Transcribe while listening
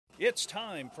It's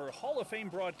time for Hall of Fame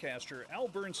broadcaster Al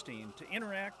Bernstein to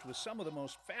interact with some of the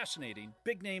most fascinating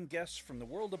big name guests from the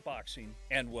world of boxing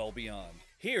and well beyond.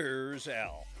 Here's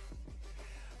Al.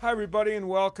 Hi, everybody, and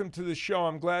welcome to the show.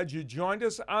 I'm glad you joined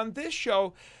us. On this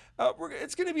show,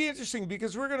 it's going to be interesting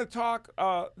because we're going to talk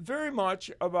very much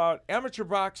about amateur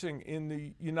boxing in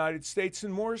the United States,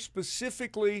 and more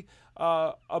specifically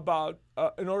about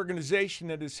an organization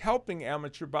that is helping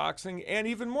amateur boxing, and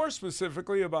even more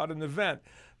specifically about an event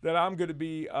that I'm going to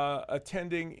be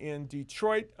attending in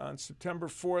Detroit on September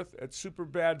 4th at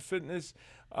Superbad Fitness,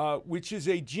 which is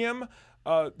a gym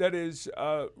that is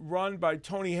run by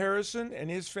Tony Harrison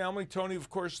and his family. Tony, of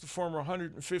course, the former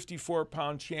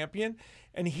 154-pound champion.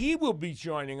 And he will be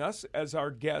joining us as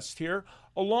our guest here,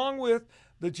 along with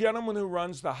the gentleman who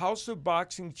runs the House of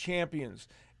Boxing Champions.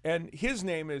 And his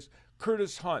name is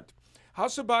Curtis Hunt.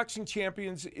 House of Boxing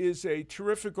Champions is a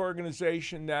terrific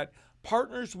organization that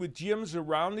partners with gyms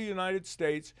around the United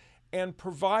States and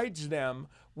provides them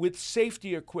with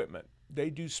safety equipment.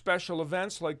 They do special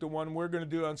events like the one we're going to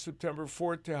do on September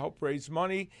 4th to help raise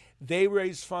money. They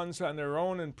raise funds on their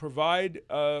own and provide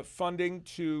funding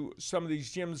to some of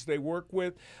these gyms they work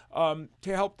with to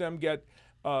help them get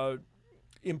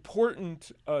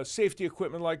important safety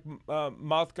equipment like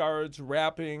mouth guards,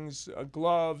 wrappings,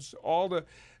 gloves, all the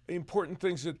important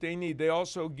things that they need. They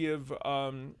also give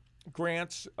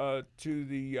grants to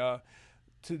the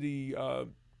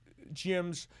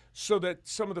gyms so that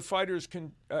some of the fighters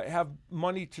can have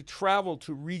money to travel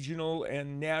to regional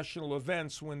and national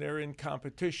events when they're in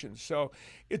competition. So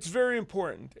it's very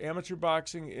important. Amateur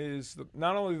boxing is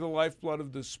not only the lifeblood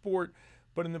of the sport,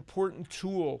 but an important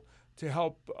tool to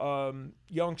help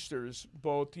youngsters,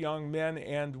 both young men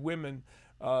and women,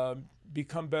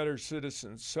 become better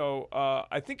citizens. So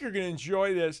I think you're going to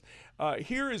enjoy this.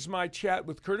 Here is my chat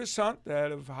with Curtis Hunt, the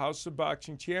head of House of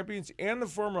Boxing Champions, and the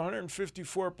former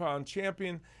 154-pound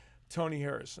champion, Tony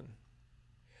Harrison.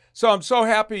 So I'm so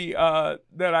happy that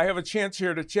I have a chance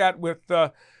here to chat with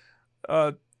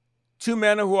two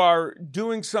men who are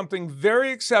doing something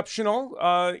very exceptional.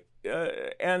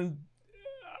 And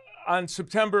on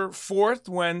September 4th,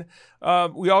 when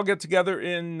we all get together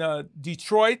in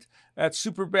Detroit at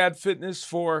Superbad Fitness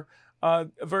for a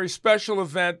very special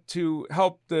event to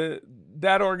help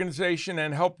that organization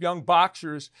and help young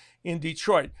boxers in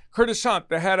Detroit. Curtis Hunt,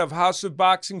 the head of House of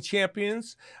Boxing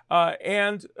Champions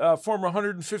and former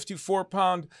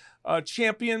 154-pound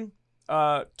champion,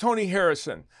 Tony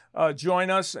Harrison, join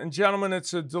us. And gentlemen,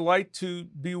 it's a delight to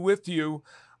be with you.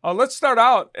 Let's start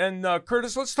out. And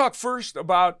Curtis, let's talk first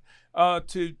about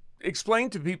to explain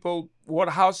to people what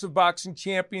House of Boxing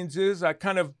Champions is. I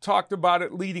kind of talked about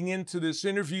it leading into this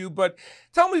interview, but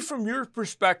tell me from your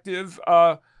perspective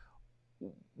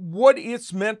what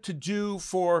it's meant to do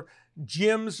for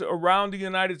gyms around the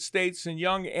United States and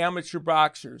young amateur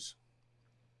boxers.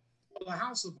 Well, the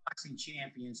House of Boxing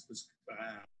Champions was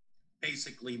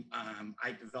basically,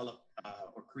 I developed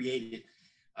or created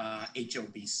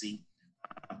HOBC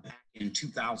back in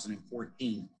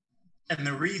 2014. And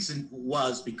the reason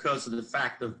was because of the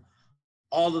fact of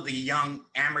all of the young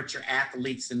amateur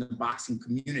athletes in the boxing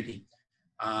community.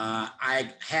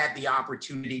 I had the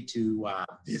opportunity to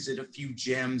visit a few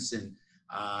gyms and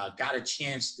got a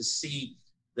chance to see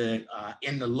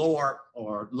in the lower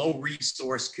or low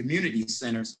resource community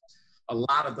centers, a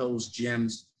lot of those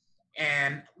gyms.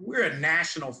 And we're a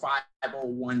national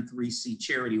 501(c)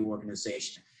 charity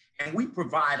organization. And we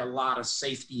provide a lot of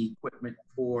safety equipment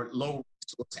for low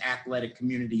resource athletic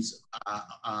communities,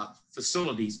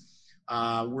 facilities.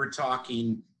 We're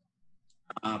talking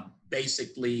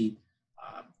basically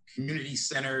community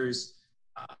centers,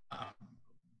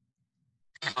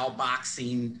 PAL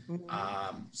boxing,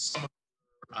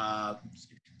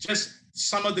 just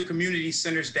some of the community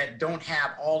centers that don't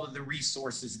have all of the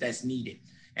resources that's needed.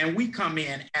 And we come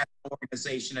in as an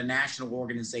organization, a national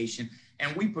organization,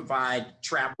 and we provide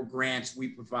travel grants, we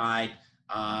provide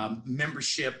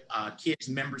membership, kids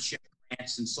membership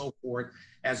grants and so forth,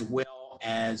 as well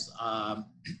as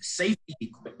safety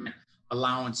equipment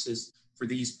allowances for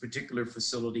these particular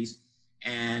facilities.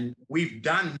 And we've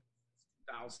done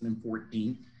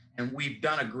 2014, and we've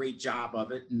done a great job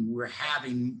of it. And we're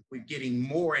getting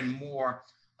more and more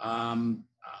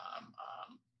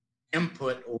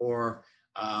input or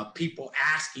people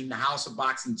asking the House of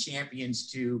Boxing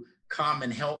Champions to come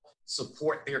and help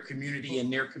support their community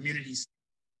and their communities.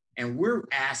 And we're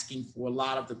asking for a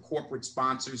lot of the corporate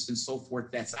sponsors and so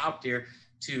forth that's out there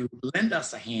to lend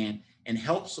us a hand and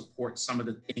help support some of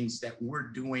the things that we're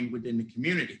doing within the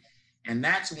community. And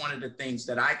that's one of the things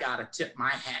that I got to tip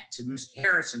my hat to Mr.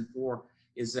 Harrison for,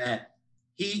 is that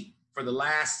he, for the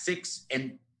last 6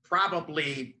 and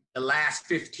probably the last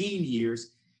 15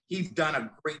 years, he's done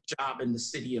a great job in the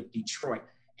city of Detroit.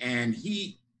 And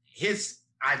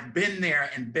I've been there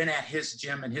and been at his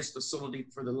gym and his facility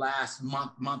for the last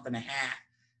month and a half.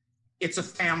 It's a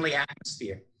family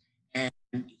atmosphere. And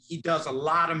he does a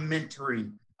lot of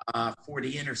mentoring for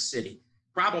the inner city.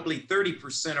 Probably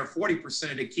 30% or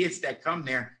 40% of the kids that come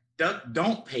there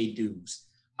don't pay dues.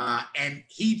 And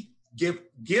he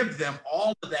give them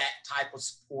all of that type of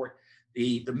support,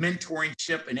 the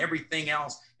mentorship and everything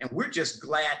else. And we're just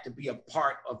glad to be a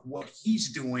part of what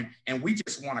he's doing. And we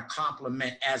just want to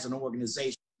compliment as an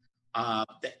organization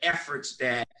the efforts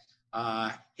that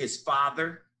his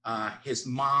father, his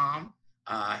mom,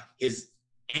 his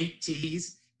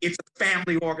aunties. It's a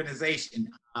family organization.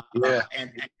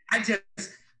 And I just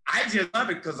love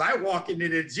it because I walk into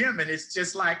the gym and it's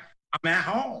just like I'm at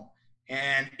home.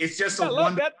 And it's just a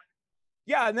wonderful.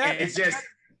 Yeah, and it's just.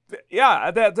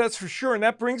 Yeah, that's for sure. And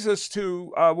that brings us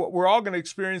to what we're all going to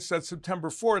experience on September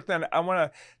 4th. And I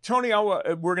want to, Tony,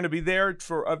 we're going to be there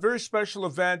for a very special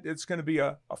event. It's going to be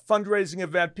a fundraising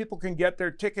event. People can get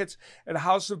their tickets at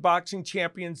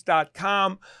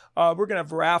houseofboxingchampions.com. We're going to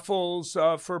have raffles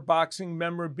for boxing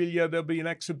memorabilia. There'll be an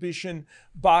exhibition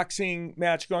boxing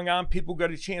match going on. People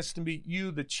get a chance to meet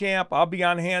you, the champ. I'll be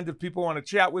on hand if people want to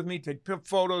chat with me, take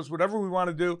photos, whatever we want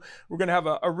to do. We're going to have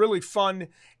a really fun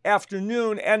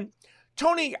afternoon. And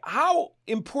Tony, how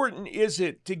important is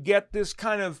it to get this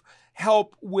kind of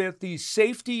help with these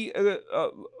safety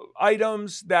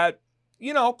items that,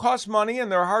 you know, cost money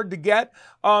and they're hard to get?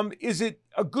 Is it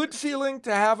a good feeling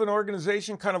to have an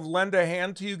organization kind of lend a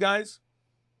hand to you guys?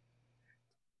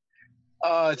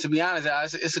 To be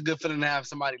honest, it's a good feeling to have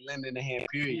somebody lending a hand.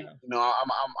 Period. You know,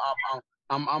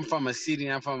 I'm from a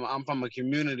city. I'm from a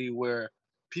community where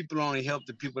people only help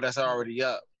the people that's already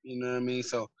up. You know what I mean?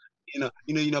 So,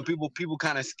 people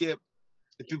kind of skip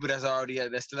the people that's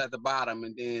still at the bottom,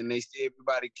 and then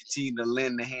everybody continue to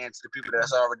lend a hand to the people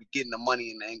that's already getting the money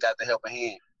and ain't got the helping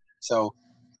hand. So,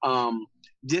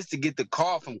 just to get the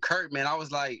call from Kurt, man, I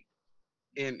was like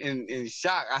in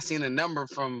shock. I seen a number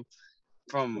from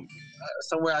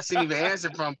somewhere I didn't even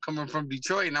answer from, coming from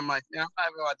Detroit, and I'm like, I'm not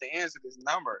even about to answer this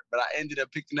number, but I ended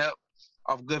up picking up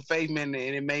off good faith, man,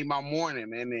 and it made my morning,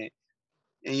 man.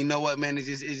 And you know what, man? It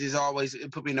just always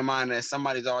put me in the mind that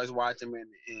somebody's always watching, man.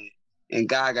 And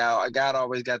God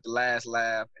always got the last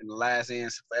laugh and the last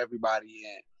answer for everybody.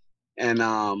 And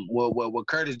what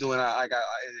Kurt is doing,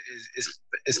 is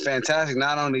fantastic.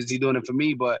 Not only is he doing it for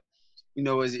me, but you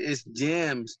know, it's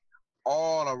gyms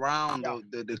all around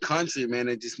the country, man,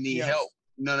 that just need help.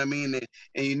 You know what I mean?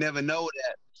 And you never know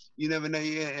that. You never know.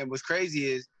 And what's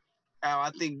crazy is,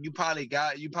 I think you probably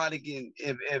can,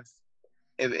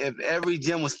 if every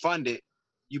gym was funded,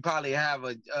 you probably have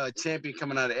a champion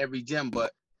coming out of every gym.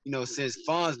 But you know, since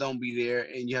funds don't be there,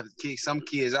 and you have to kick some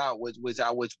kids out, which we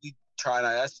try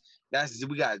to.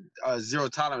 We got zero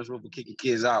tolerance for kicking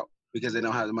kids out because they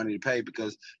don't have the money to pay.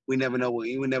 Because we never know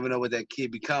what that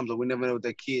kid becomes, or we never know what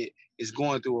that kid is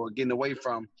going through or getting away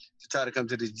from to try to come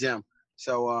to this gym.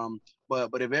 So,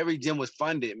 but if every gym was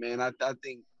funded, man, I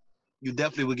think you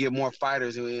definitely would get more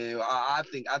fighters. I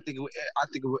think it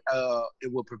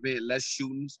would prevent less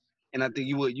shootings, and I think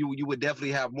you would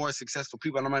definitely have more successful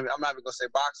people. And I'm not even gonna say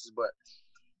boxers, but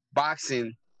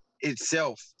boxing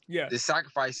itself, the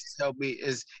sacrifices help me.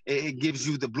 It gives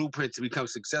you the blueprint to become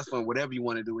successful in whatever you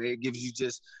want to do. It gives you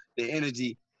just the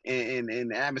energy and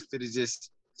the atmosphere to just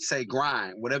say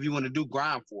grind. Whatever you want to do,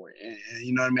 grind for it. And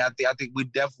you know what I mean? I think we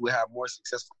definitely have more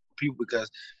successful people because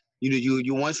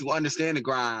you once you understand the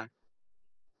grind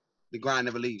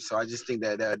never leaves. So I just think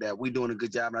that we're doing a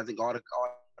good job, and I think all the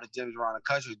gyms around the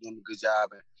country are doing a good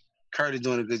job, and Kurt is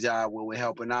doing a good job when we're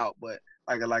helping out. But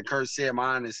like Kurt said,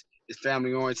 mine is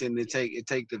family oriented, and it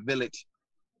take the village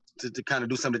to kind of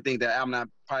do some of the things that I'm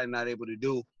probably not able to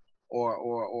do,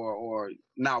 or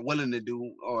not willing to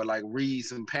do, or like read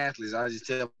some pamphlets. I just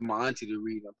tell my auntie to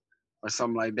read them or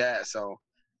something like that. So.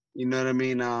 You know what I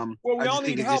mean? Well, we all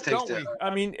need help, don't we?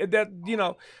 I mean,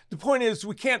 the point is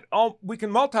we can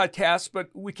multitask, but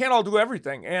we can't all do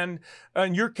everything. And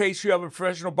in your case, you have a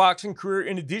professional boxing career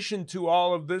in addition to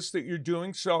all of this that you're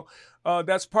doing. So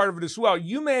that's part of it as well.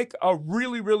 You make a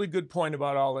really, really good point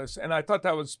about all this. And I thought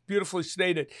that was beautifully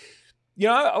stated. You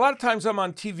know, a lot of times I'm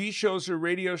on TV shows or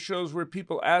radio shows where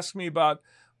people ask me about,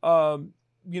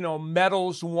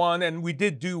 medals won, and we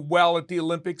did do well at the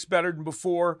Olympics, better than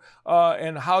before.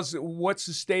 And what's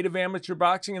the state of amateur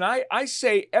boxing? And I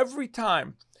say every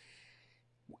time,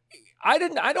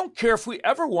 I don't care if we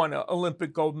ever won an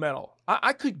Olympic gold medal.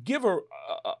 I could give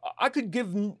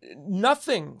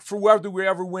nothing for whether we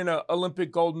ever win an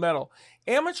Olympic gold medal.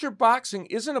 Amateur boxing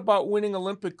isn't about winning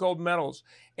Olympic gold medals.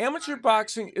 Amateur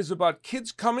boxing is about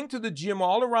kids coming to the gym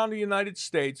all around the United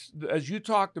States, as you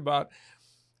talked about,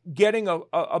 getting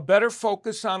a better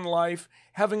focus on life,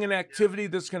 having an activity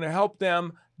that's going to help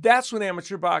them. That's what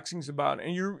amateur boxing's about.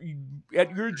 And you're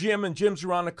at your gym and gyms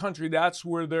around the country, that's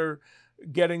where they're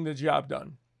getting the job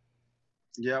done.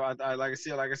 Yeah, like I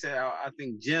said, I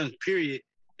think gyms, period,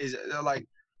 is like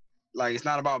it's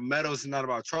not about medals, it's not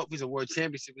about trophies or world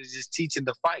championship. It's just teaching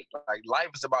the fight. Like life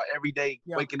is about every day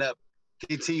waking up,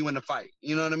 continuing to fight.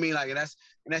 You know what I mean? Like, and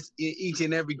that's each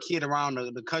and every kid around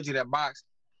the country that box.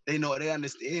 They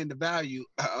understand the value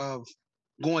of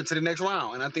going to the next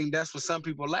round. And I think that's what some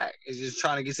people lack, is just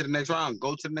trying to get to the next round,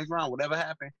 go to the next round, whatever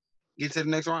happened, get to the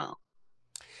next round.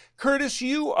 Curtis,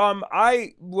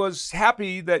 I was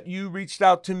happy that you reached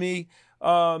out to me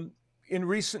in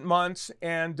recent months,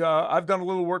 and I've done a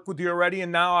little work with you already,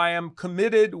 and now I am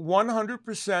committed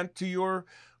 100% to your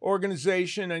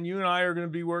organization, and you and I are going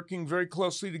to be working very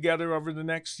closely together over the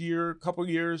next couple of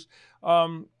years,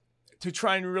 to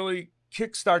try and really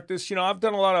kickstart this. I've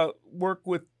done a lot of work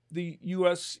with the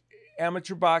U.S.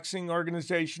 Amateur Boxing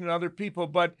Organization and other people,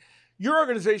 but your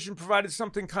organization provided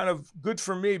something kind of good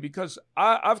for me, because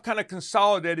I've kind of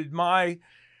consolidated my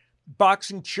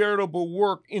boxing charitable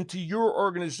work into your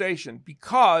organization,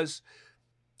 because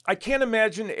I can't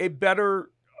imagine a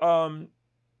better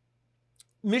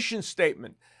mission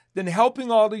statement than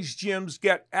helping all these gyms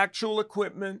get actual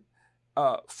equipment,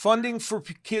 funding for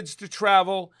kids to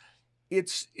travel.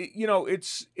 It's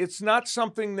not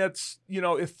something that's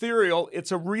ethereal.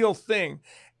 It's a real thing.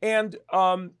 And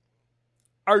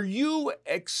are you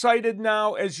excited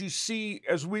now as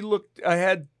we look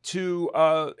ahead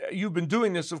to, you've been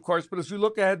doing this, of course, but as we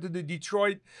look ahead to the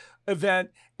Detroit event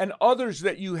and others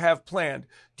that you have planned,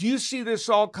 do you see this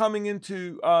all coming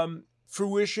into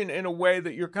fruition in a way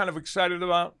that you're kind of excited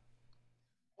about?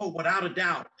 Oh, without a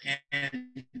doubt.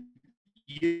 And,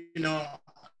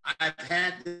 I've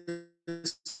had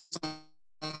this on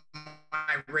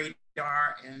my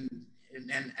radar, and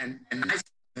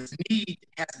this need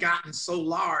has gotten so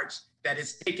large that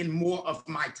it's taken more of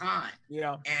my time.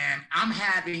 Yeah. And I'm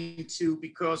having to,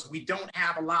 because we don't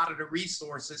have a lot of the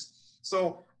resources.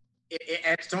 So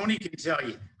as Tony can tell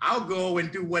you, I'll go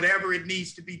and do whatever it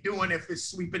needs to be doing if it's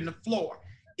sweeping the floor.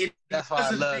 That's why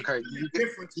I love Kurt.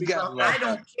 Difference because I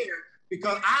don't care,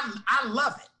 because I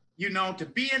love it, to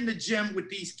be in the gym with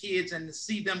these kids and to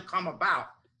see them come about.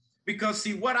 Because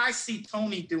see, what I see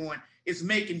Tony doing is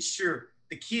making sure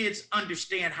the kids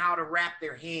understand how to wrap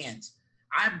their hands.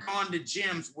 I've gone to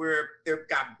gyms where they've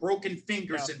got broken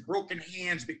fingers and broken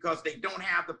hands because they don't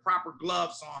have the proper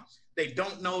gloves on. They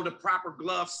don't know the proper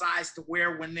glove size to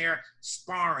wear when they're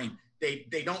sparring. They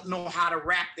don't know how to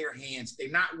wrap their hands.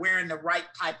 They're not wearing the right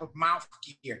type of mouth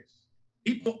gear.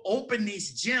 People open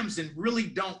these gyms and really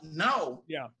don't know.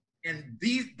 Yeah. And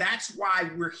that's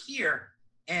why we're here.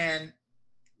 And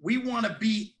we want to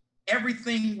be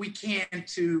everything we can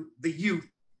to the youth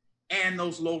and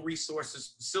those low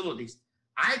resources facilities.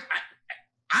 I've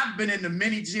been into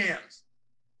many gyms.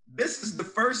 This is the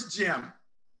first gym.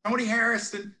 Tony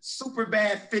Harrison Super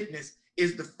Bad Fitness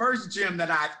is the first gym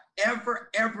that I've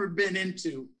ever been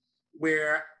into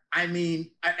where, I've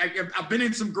been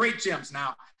in some great gyms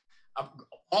now,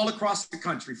 all across the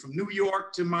country, from New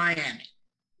York to Miami.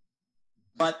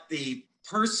 But the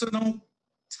personal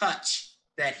touch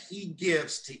that he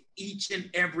gives to each and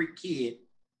every kid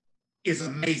is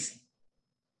amazing.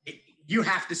 You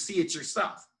have to see it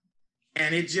yourself.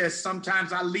 And it just,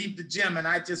 sometimes I leave the gym and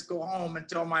I just go home and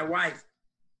tell my wife,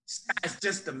 this guy's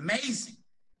just amazing.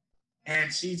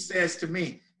 And she says to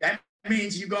me, that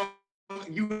means you gonna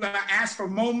ask for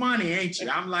more money, ain't you?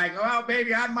 I'm like, well,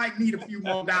 baby, I might need a few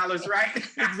more dollars, right?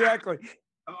 Exactly.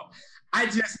 So I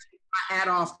just take my hat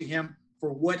off to him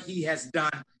for what he has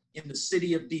done in the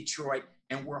city of Detroit.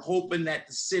 And we're hoping that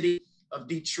the city of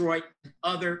Detroit and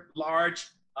other large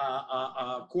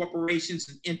corporations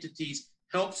and entities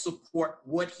help support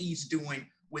what he's doing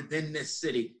within this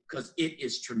city, because it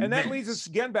is tremendous. And that leads us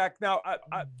again back now,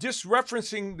 just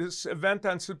referencing this event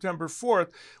on September 4th,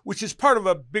 which is part of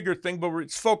a bigger thing, but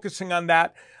it's focusing on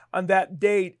that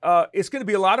date. It's going to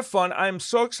be a lot of fun. I am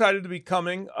so excited to be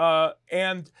coming.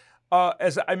 And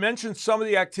as I mentioned, some of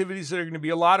the activities that are going to be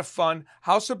a lot of fun.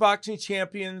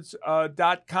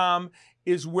 HouseOfBoxingChampions.com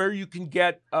is where you can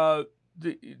get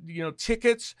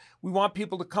tickets. We want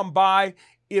people to come by.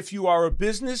 If you are a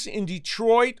business in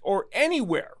Detroit or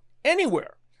anywhere,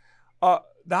 the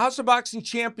House of Boxing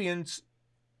Champions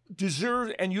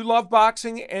deserve, and you love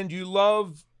boxing, and you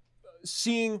love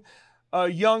seeing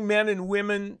young men and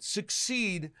women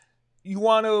succeed, you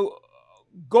want to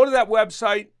go to that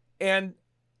website and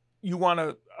you want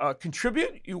to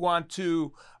contribute. You want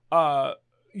to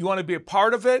be a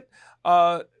part of it.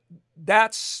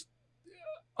 That's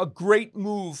a great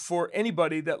move for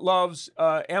anybody that loves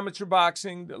amateur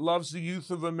boxing, that loves the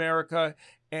youth of America,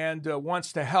 and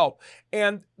wants to help.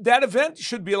 And that event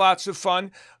should be lots of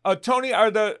fun. Tony,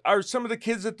 are some of the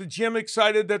kids at the gym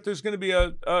excited that there's going to be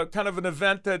a kind of an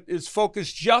event that is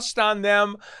focused just on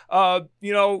them,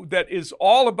 that is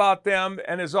all about them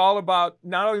and is all about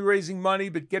not only raising money,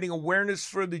 but getting awareness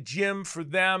for the gym, for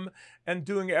them, and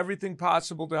doing everything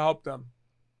possible to help them?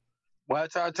 Well,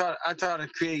 I try to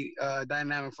create a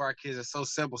dynamic for our kids that's so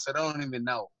simple, so they don't even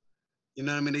know. You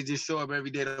know what I mean? They just show up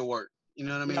every day to work. You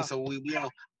know what I mean? Yeah. So we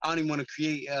don't. I don't even want to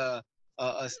create a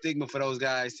stigma for those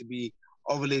guys to be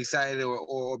overly excited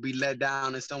or be let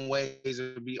down in some ways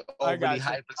or be overly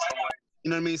hyped in some way.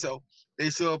 You know what I mean? So they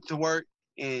show up to work,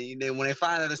 and then when they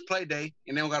find out it's play day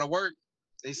and they don't got to work,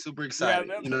 they super excited.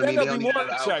 Yeah, you know what I mean? They'll be more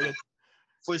excited.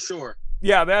 For sure.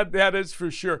 Yeah, that is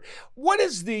for sure. What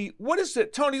is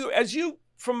it, Tony, as you,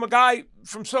 from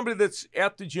somebody that's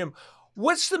at the gym,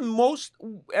 what's the most,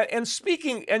 and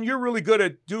speaking, and you're really good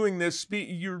at doing this,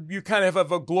 you kind of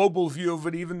have a global view of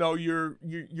it, even though you're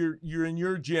in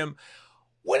your gym.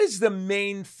 What is the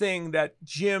main thing that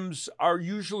gyms are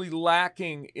usually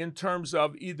lacking in terms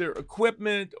of either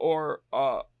equipment or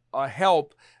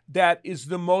help that is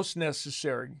the most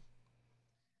necessary?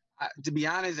 To be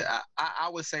honest, I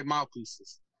would say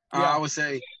mouthpieces. Yeah. I would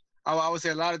say a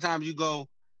lot of times you go,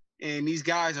 and these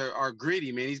guys are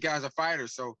gritty, man. These guys are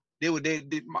fighters, so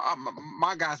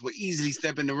my guys would easily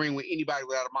step in the ring with anybody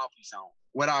without a mouthpiece on,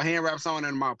 without hand wraps on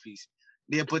and a mouthpiece.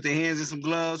 They'll put their hands in some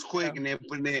gloves quick, and they'll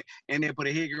put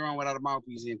a headgear on without a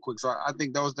mouthpiece in quick. So I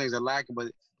think those things are lacking.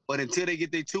 But until they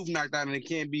get their tooth knocked out and it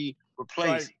can't be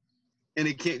replaced, right, and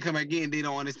it can't come again, they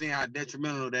don't understand how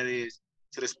detrimental that is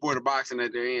to the sport of boxing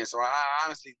that they're in. So I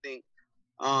honestly think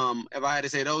if I had to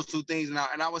say those two things, and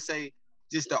I would say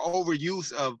just the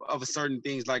overuse of certain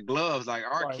things like gloves, like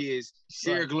our right, kids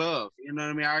share right, gloves. You know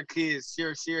what I mean? Our kids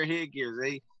share headgears.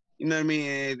 They, you know what I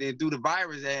mean? And through the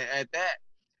virus at that,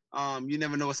 you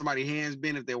never know what somebody's hands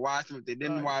been, if they watch them, if they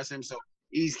didn't right, watch them. So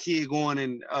each kid going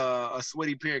in a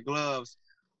sweaty pair of gloves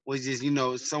was just,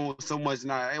 so much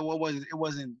not. It wasn't,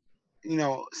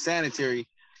 sanitary.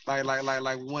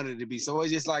 Like we wanted it to be. So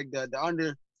it's just like the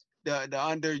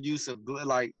underuse of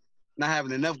like not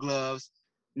having enough gloves,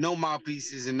 no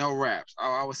mouthpieces, and no wraps.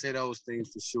 I would say those things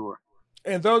for sure.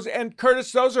 And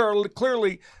Curtis, those are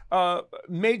clearly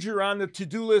major on the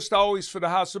to-do list always for the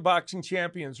House of Boxing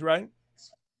Champions, right?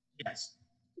 Yes.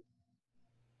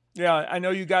 Yeah, I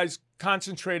know you guys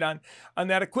concentrate on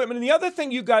that equipment. And the other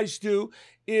thing you guys do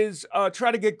is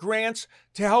try to get grants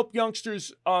to help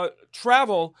youngsters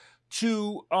travel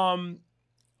to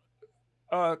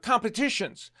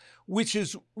competitions, which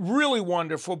is really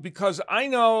wonderful because I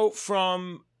know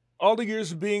from all the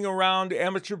years of being around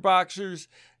amateur boxers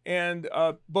and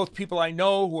both people I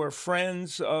know who are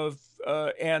friends of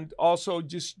and also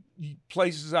just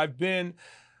places I've been,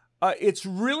 it's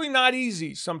really not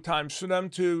easy sometimes for them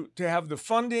to have the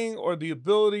funding or the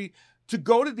ability to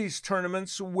go to these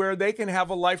tournaments where they can have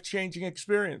a life-changing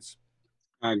experience.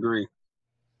 I agree.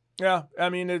 Yeah, I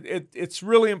mean it's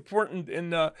really important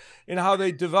in how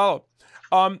they develop.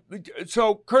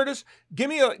 So Curtis, give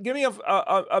me a.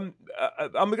 I'm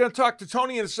going to talk to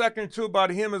Tony in a second or two about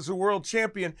him as a world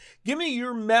champion. Give me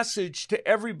your message to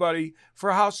everybody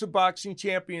for House of Boxing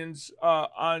Champions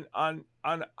on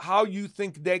how you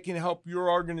think they can help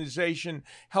your organization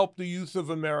help the youth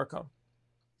of America.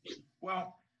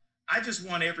 Well, I just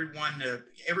want everyone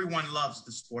loves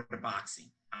the sport of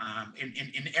boxing.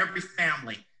 In every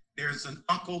family, there's an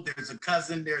uncle, there's a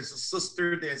cousin, there's a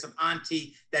sister, there's an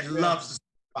auntie that loves the sport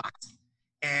of boxing.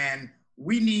 And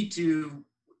we need to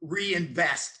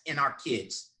reinvest in our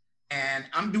kids. And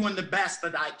I'm doing the best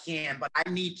that I can, but I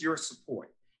need your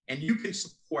support. And you can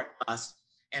support us.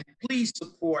 And please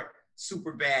support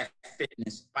Superbad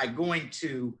Fitness by going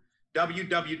to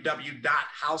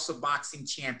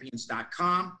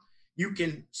www.houseofboxingchampions.com. You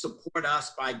can support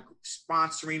us by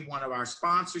sponsoring one of our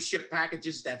sponsorship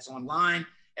packages that's online,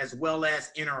 as well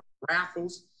as enter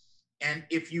raffles. And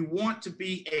if you want to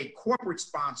be a corporate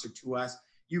sponsor to us,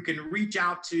 you can reach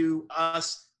out to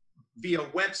us via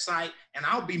website, and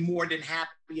I'll be more than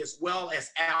happy, as well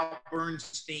as Al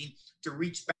Bernstein, to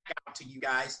reach back out to you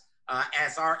guys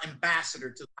as our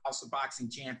ambassador to the House of Boxing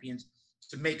Champions,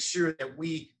 to make sure that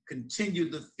we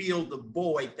continue to fill the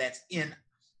void that's in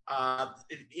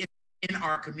in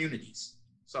our communities.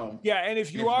 So yeah, and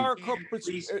if you are a corporate,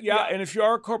 and if you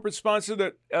are a corporate sponsor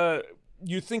that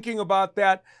you're thinking about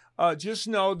that, just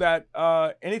know that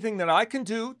anything that I can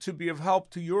do to be of help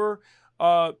to your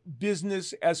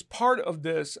business as part of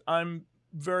this, I'm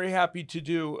very happy to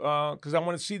do, because I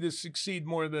want to see this succeed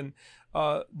more than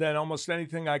almost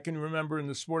anything I can remember in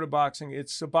the sport of boxing.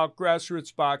 It's about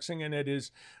grassroots boxing, and it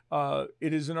is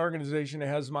an organization that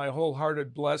has my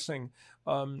wholehearted blessing.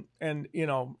 We're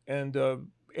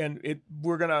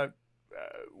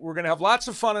gonna have lots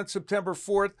of fun on September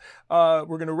 4th.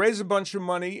 We're gonna raise a bunch of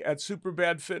money at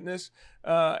Superbad Fitness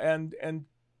and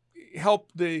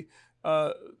help the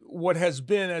what has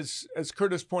been, as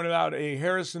Curtis pointed out, a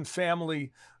Harrison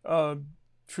family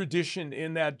tradition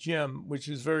in that gym, which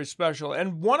is very special.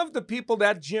 And one of the people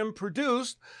that gym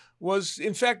produced was,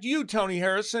 in fact, you, Tony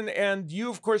Harrison, and you,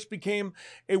 of course, became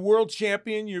a world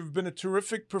champion. You've been a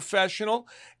terrific professional,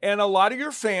 and a lot of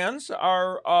your fans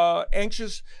are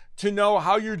anxious to know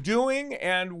how you're doing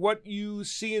and what you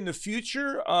see in the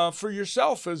future for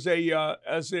yourself as a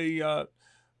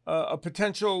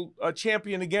potential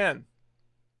champion again.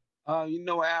 Al,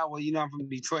 well, I'm from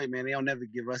Detroit, man. They don't never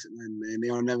give us nothing, man. They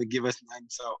don't never give us nothing.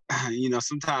 So,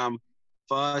 sometimes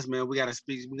for us, man, we gotta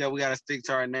speak. We gotta stick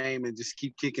to our name and just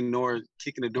keep kicking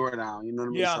the door down. You know what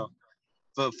I mean? Yeah.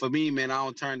 So, for me, man, I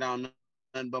don't turn down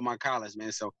nothing but my college,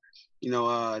 man. So,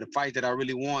 the fight that I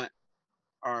really want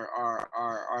are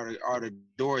the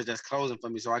doors that's closing for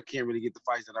me. So I can't really get the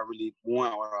fights that I really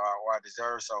want or I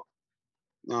deserve. So,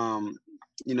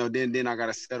 then I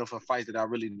gotta settle for fights that I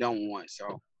really don't want.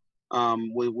 So.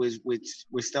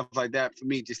 With stuff like that, for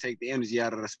me, just take the energy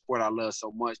out of the sport I love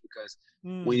so much, because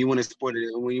when you want a sport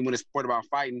about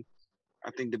fighting,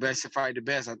 I think the best should fight the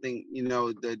best. I think,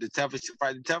 the toughest should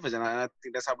fight the toughest. And I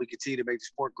think that's how we continue to make the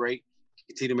sport great,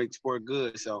 continue to make the sport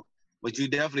good. So, but you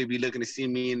definitely be looking to see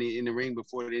me in the ring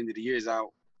before the end of the year is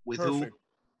out. With Perfect. Who?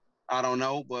 I don't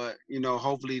know, but,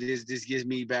 hopefully this gets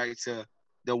me back to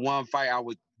the one fight I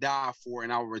would die for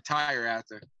and I would retire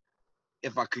after,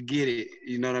 if I could get it,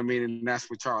 you know what I mean? And that's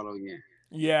with Charlo again.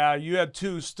 Yeah, you had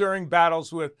two stirring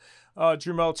battles with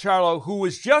Jermell Charlo, who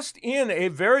was just in a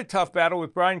very tough battle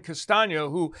with Brian Castano,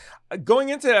 who, going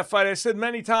into that fight, I said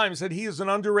many times that he is an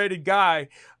underrated guy,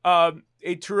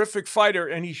 a terrific fighter,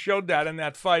 and he showed that in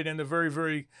that fight, in a very,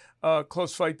 very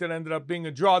close fight that ended up being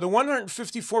a draw. The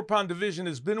 154-pound division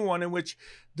has been one in which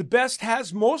the best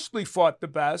has mostly fought the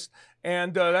best,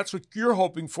 and that's what you're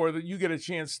hoping for, that you get a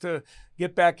chance to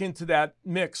get back into that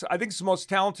mix. I think it's the most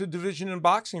talented division in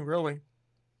boxing, really.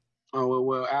 Oh,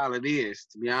 well, Al, it is,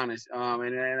 to be honest. And I'm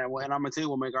going to tell you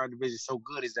what makes our division so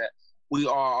good is that we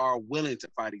are willing to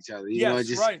fight each other.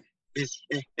 Right. It's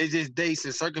just dates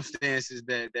and circumstances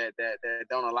that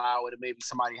don't allow it. Maybe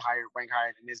somebody ranked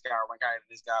higher than this guy, or ranked higher than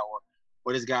this guy,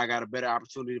 or this guy got a better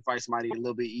opportunity to fight somebody a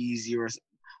little bit easier.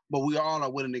 But we all are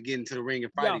willing to get into the ring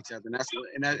and fight each other, and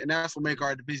that's what makes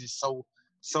our division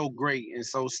so great and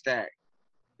so stacked.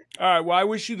 All right. Well, I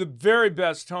wish you the very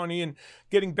best, Tony, in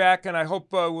getting back, and I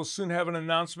hope we'll soon have an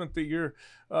announcement that you're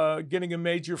getting a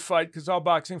major fight, because all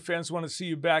boxing fans want to see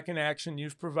you back in action.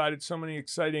 You've provided so many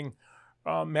exciting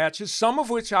matches, some of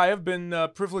which I have been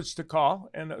privileged to call,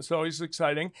 and it's always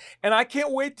exciting. And I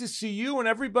can't wait to see you and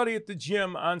everybody at the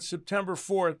gym on September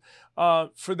 4th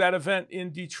for that event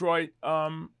in Detroit,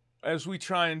 as we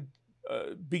try and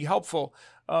be helpful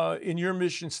in your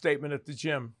mission statement at the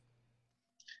gym.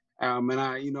 And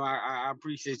I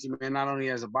appreciate you, man, not only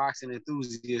as a boxing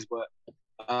enthusiast, but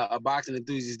a boxing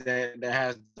enthusiast that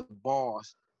has the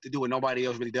balls to do what nobody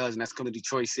else really does, and that's come to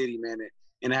Detroit City, man,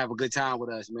 and have a good time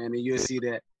with us, man. And you'll see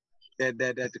that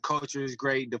the culture is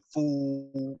great, the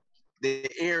food, the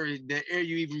air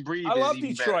you even breathe. I love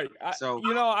Detroit. That's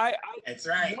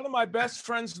right. One of my best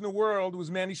friends in the world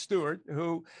was Manny Stewart,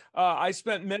 who I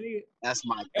spent many. That's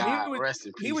my guy.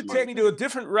 He would take me to a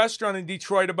different restaurant in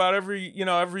Detroit about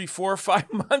every 4 or 5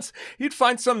 months. He'd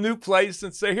find some new place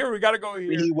and say, "Here, we got to go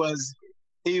here."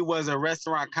 He was a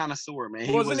restaurant connoisseur,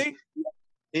 man. Wasn't he?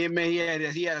 Yeah, man. He had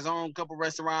his own couple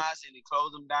restaurants, and he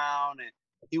closed them down, and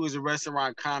he was a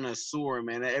restaurant connoisseur,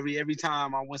 man. Every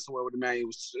time I went somewhere with the man, it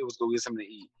was go get something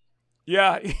to eat.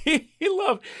 Yeah, he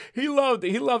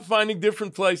loved finding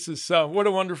different places. So what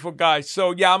a wonderful guy.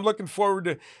 So yeah, I'm looking forward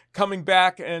to coming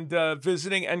back and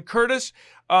visiting. And Curtis,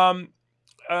 I'm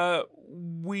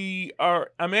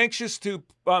anxious to.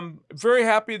 I'm very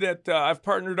happy that I've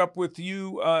partnered up with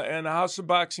you and the House of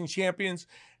Boxing Champions,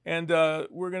 and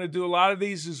we're going to do a lot of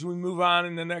these as we move on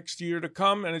in the next year to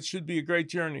come, and it should be a great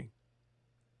journey.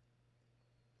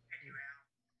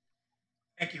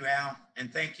 Thank you, Al.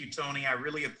 And thank you, Tony. I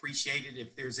really appreciate it.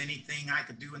 If there's anything I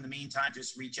could do in the meantime,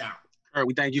 just reach out. Kurt,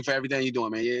 we thank you for everything you're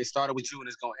doing, man. Yeah, it started with you and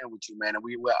it's gonna end with you, man. And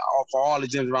we're for all the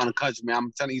gyms around the country, man.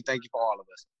 I'm telling you, thank you for all of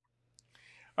us.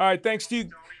 All right, thanks to you.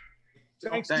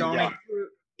 Thanks, Tony.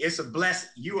 It's a blessing.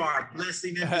 You are a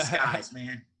blessing in disguise,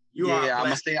 man. I'm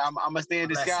gonna stay in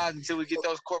disguise until we get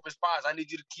those corporate spots. I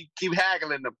need you to keep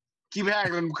haggling them. Keep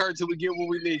haggling them, Kurt, till we get what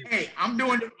we need. Hey, I'm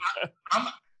doing it.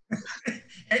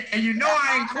 And you know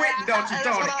I ain't quitting, don't you,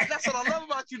 Tony? That's what I love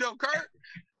about you, though, Kurt.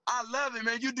 I love it,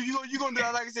 man. You gonna do,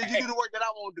 like I said, you do the work that I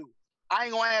won't do. I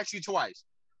ain't gonna ask you twice.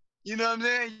 You know what I'm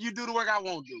saying? You do the work I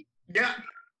won't do. Yeah.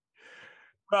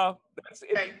 Well, that's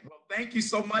it. Hey, well, thank you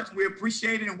so much. We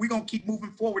appreciate it, and we're gonna keep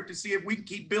moving forward to see if we can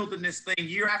keep building this thing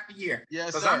year after year.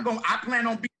 Yes, sir. I plan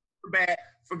on being bad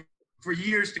for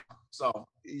years to come. So.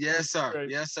 Yes, sir. Great.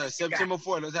 Yes, sir. September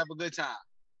 4th. Let's have a good time.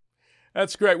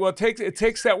 That's great. Well, it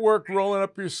takes that work, rolling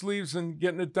up your sleeves and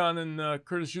getting it done. And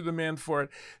Curtis, you're the man for it.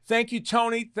 Thank you,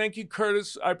 Tony. Thank you,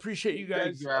 Curtis. I appreciate you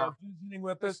guys visiting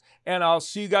with us. And I'll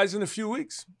see you guys in a few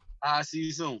weeks. I'll see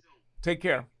you soon. Take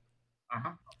care.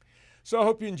 Uh-huh. So I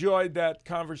hope you enjoyed that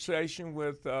conversation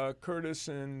with Curtis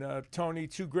and Tony,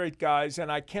 two great guys. And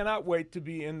I cannot wait to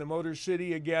be in the Motor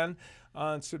City again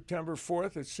on September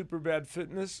 4th at Superbad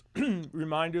Fitness.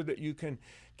 Reminder that you can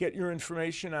get your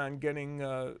information on getting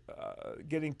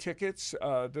tickets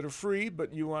that are free,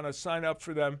 but you want to sign up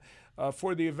for them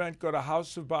for the event. Go to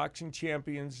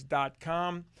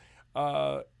houseofboxingchampions.com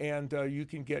and you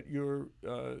can get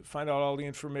find out all the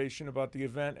information about the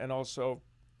event and also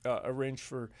arrange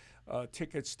for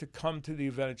tickets to come to the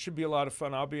event. It should be a lot of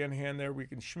fun. I'll be on hand there. We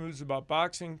can schmooze about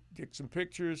boxing, take some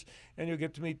pictures, and you'll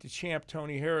get to meet the champ,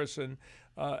 Tony Harrison,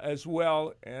 as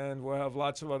well. And we'll have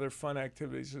lots of other fun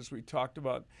activities as we talked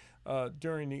about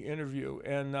during the interview.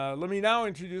 And let me now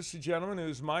introduce the gentleman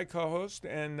who's my co-host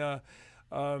and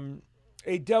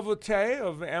a devotee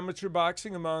of amateur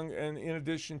boxing in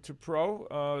addition to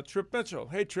pro, Trip Mitchell.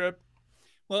 Hey, Trip.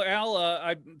 Well, Al,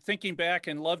 I'm thinking back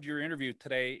and loved your interview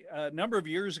today. A number of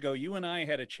years ago, you and I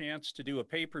had a chance to do a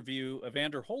pay-per-view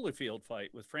Evander Holyfield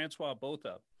fight with Francois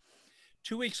Botha.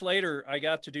 2 weeks later, I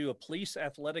got to do a Police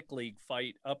Athletic League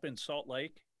fight up in Salt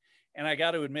Lake. And I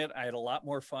got to admit, I had a lot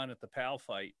more fun at the PAL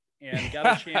fight and got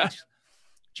a chance.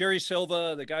 Jerry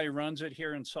Silva, the guy who runs it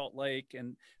here in Salt Lake,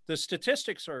 and the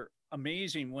statistics are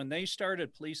amazing. When they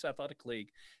started Police Athletic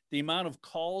League, the amount of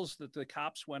calls that the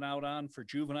cops went out on for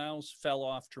juveniles fell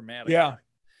off dramatically. Yeah.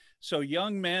 So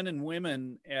young men and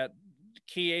women at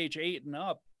key age 8 and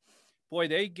up, boy,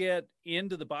 they get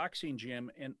into the boxing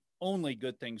gym and only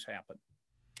good things happen.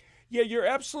 Yeah, you're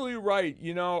absolutely right.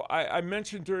 You know, I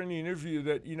mentioned during the interview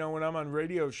that, you know, when I'm on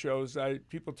radio shows,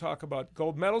 people talk about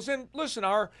gold medals. And listen,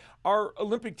 our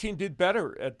Olympic team did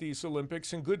better at these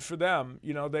Olympics, and good for them.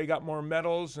 You know, they got more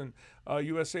medals, and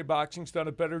USA Boxing's done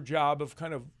a better job of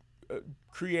kind of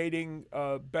creating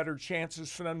better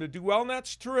chances for them to do well, and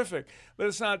that's terrific. But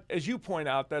it's not, as you point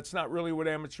out, that's not really what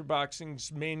amateur boxing's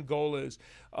main goal is.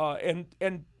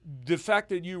 And the fact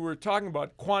that you were talking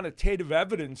about quantitative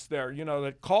evidence there, you know,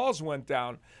 that calls went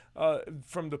down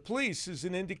from the police is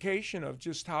an indication of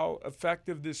just how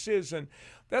effective this is. And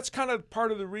that's kind of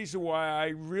part of the reason why I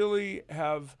really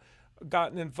have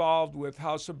gotten involved with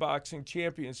House of Boxing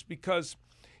Champions, because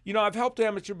you know, I've helped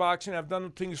amateur boxing. I've done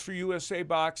things for USA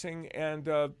Boxing and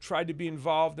tried to be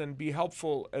involved and be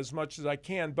helpful as much as I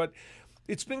can. But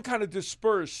it's been kind of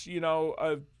dispersed. You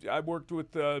know, I've worked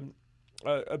with a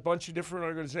bunch of different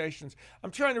organizations. I'm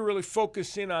trying to really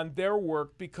focus in on their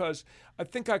work because I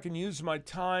think I can use my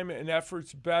time and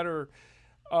efforts better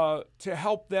to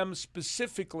help them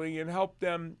specifically and help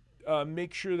them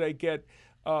make sure they get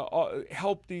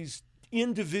help these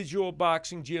individual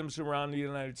boxing gyms around the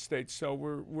United States. So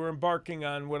we're embarking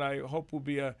on what I hope will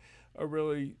be a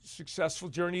really successful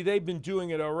journey. They've been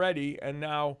doing it already, and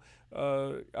now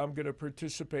I'm going to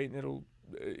participate, and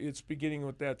it's beginning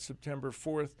with that September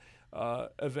 4th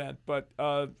event. But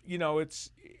you know,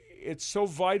 it's so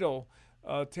vital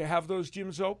to have those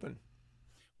gyms open.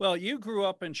 Well, you grew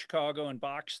up in Chicago and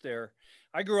boxed there.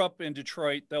 I grew up in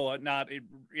Detroit, though not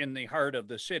in the heart of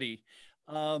the city.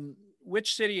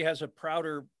 Which city has a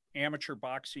prouder amateur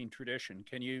boxing tradition?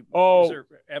 Is there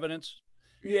evidence?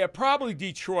 Yeah, probably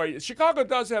Detroit. Chicago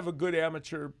does have a good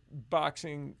amateur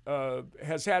boxing,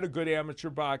 has had a good amateur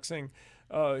boxing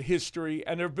history,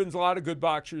 and there have been a lot of good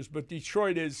boxers, but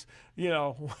Detroit is, you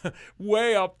know,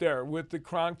 way up there with the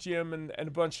Kronk Gym and a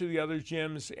bunch of the other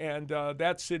gyms, and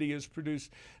that city has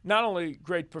produced not only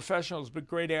great professionals, but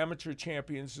great amateur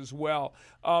champions as well.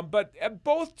 But at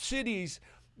both cities,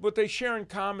 what they share in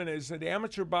common is that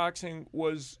amateur boxing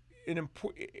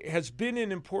has been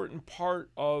an important part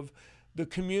of the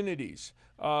communities.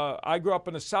 I grew up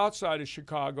on the south side of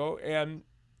Chicago, and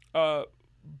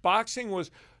boxing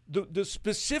was the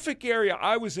specific area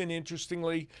I was in,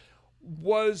 interestingly,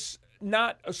 was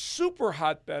not a super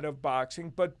hotbed of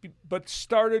boxing, but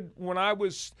started when I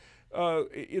was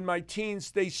in my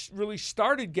teens. They really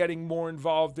started getting more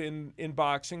involved in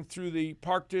boxing through the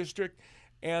Park District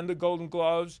and the Golden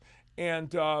Gloves and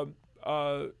the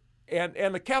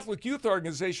Catholic Youth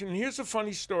Organization. And here's a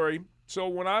funny story. So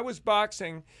when I was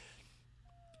boxing,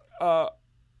 I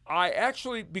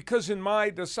actually, because in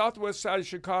the southwest side of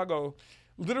Chicago,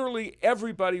 literally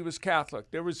everybody was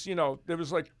Catholic. There was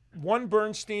like one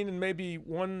Bernstein and maybe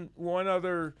one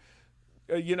other,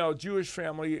 Jewish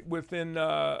family within,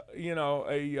 a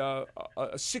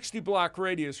 60-block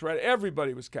radius, right?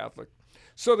 Everybody was Catholic.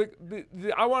 So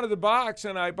I wanted to box,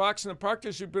 and I boxed in the Park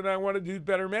District, but I wanted to do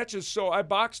better matches, so I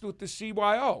boxed with the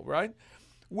CYO, right?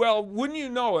 Well, wouldn't you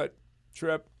know it,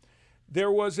 Trip,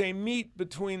 there was a meet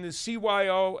between the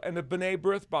CYO and the B'nai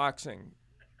B'rith boxing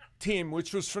team,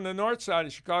 which was from the north side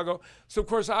of Chicago. So, of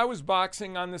course, I was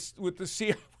boxing with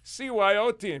the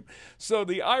CYO team. So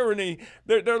the irony,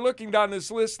 they're looking down this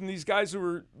list, and these guys who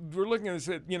were looking at this,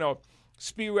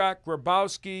 Spivak,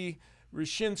 Grabowski,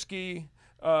 Ryshinsky,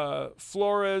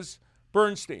 Flores,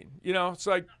 Bernstein. It's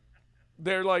like,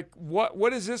 they're like,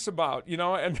 what is this about?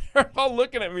 And they're all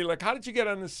looking at me like, how did you get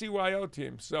on the CYO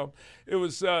team? So it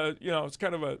was, it's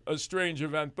kind of a strange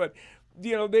event. But,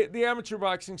 the amateur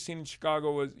boxing scene in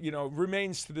Chicago was,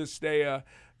 remains to this day, a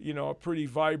pretty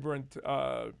vibrant,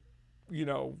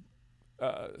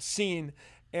 scene.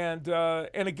 And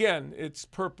again, its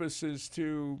purpose is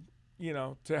to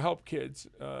help kids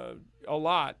a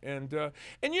lot. And the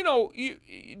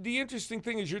interesting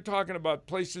thing is you're talking about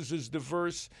places as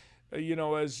diverse,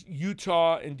 as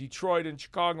Utah and Detroit and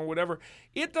Chicago and whatever.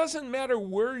 It doesn't matter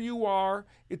where you are.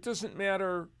 It doesn't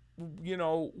matter,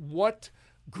 what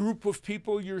group of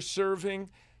people you're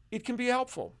serving. It can be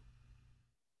helpful.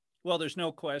 Well, there's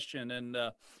no question. And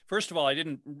first of all, I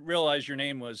didn't realize your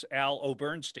name was Al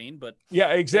O'Bernstein, but yeah,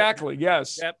 exactly.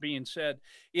 Yes. That being said,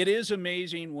 it is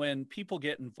amazing when people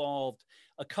get involved.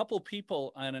 A couple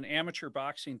people on an amateur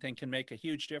boxing thing can make a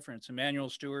huge difference. Emanuel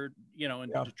Stewart,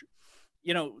 and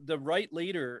the right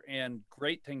leader, and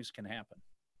great things can happen.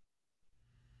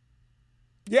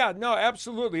 Yeah, no,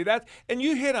 absolutely. And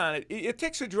you hit on it. It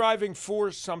takes a driving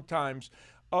force sometimes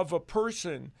of a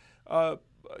person. I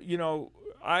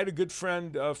had a good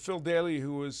friend, Phil Daly,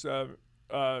 who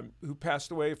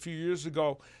passed away a few years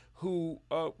ago, who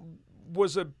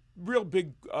was a real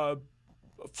big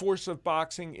force of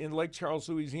boxing in Lake Charles,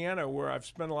 Louisiana, where I've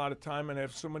spent a lot of time and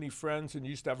have so many friends and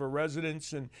used to have a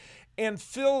residence. And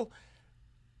Phil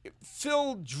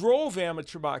drove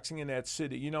amateur boxing in that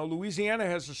city. Louisiana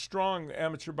has a strong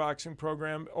amateur boxing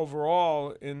program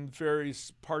overall in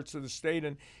various parts of the state,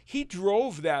 and he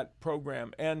drove that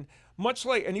program. And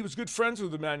and he was good friends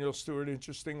with Emanuel Stewart,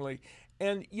 interestingly.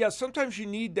 And yeah, sometimes you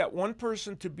need that one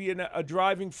person to be a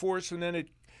driving force, and then it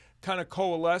kind of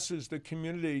coalesces the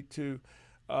community to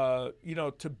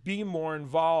be more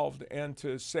involved and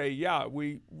to say, yeah,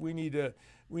 we need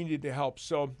to help.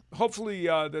 So hopefully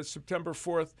the September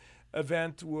 4th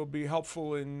event will be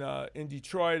helpful in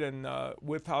Detroit, and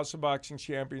with House of Boxing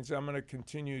Champions, I'm going to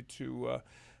continue to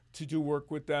do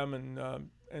work with them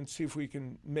and see if we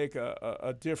can make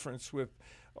a difference with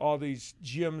all these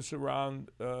gyms around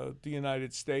the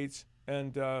United States.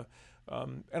 And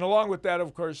along with that,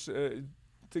 of course,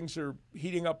 things are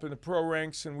heating up in the pro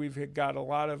ranks, and we've got a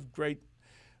lot of great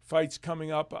fights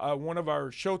coming up. One of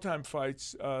our Showtime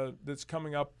fights that's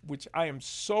coming up, which I am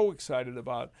so excited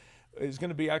about, is going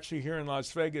to be actually here in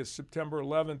Las Vegas, September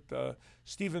 11th.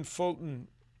 Stephen Fulton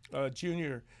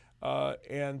Jr.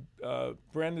 And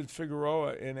Brandon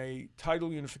Figueroa in a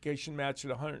title unification match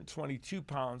at 122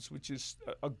 pounds, which is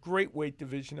a great weight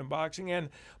division in boxing. And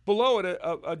below it,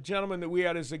 a gentleman that we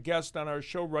had as a guest on our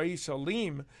show, Rais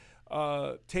Aleem,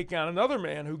 taking on another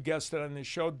man who guested on the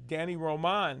show, Danny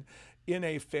Roman, in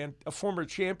a former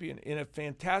champion, in a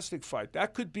fantastic fight.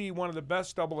 That could be one of the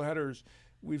best doubleheaders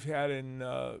we've had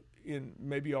in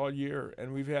maybe all year,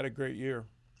 and we've had a great year.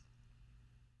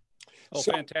 Oh,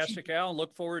 so, fantastic, Al.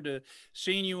 Look forward to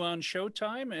seeing you on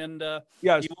Showtime. And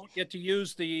yes, you won't get to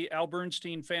use the Al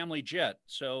Bernstein family jet,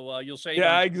 so you'll say.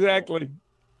 Yeah, exactly.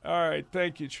 All right.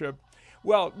 Thank you, Trip.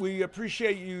 Well, we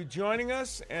appreciate you joining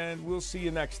us, and we'll see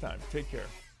you next time. Take care.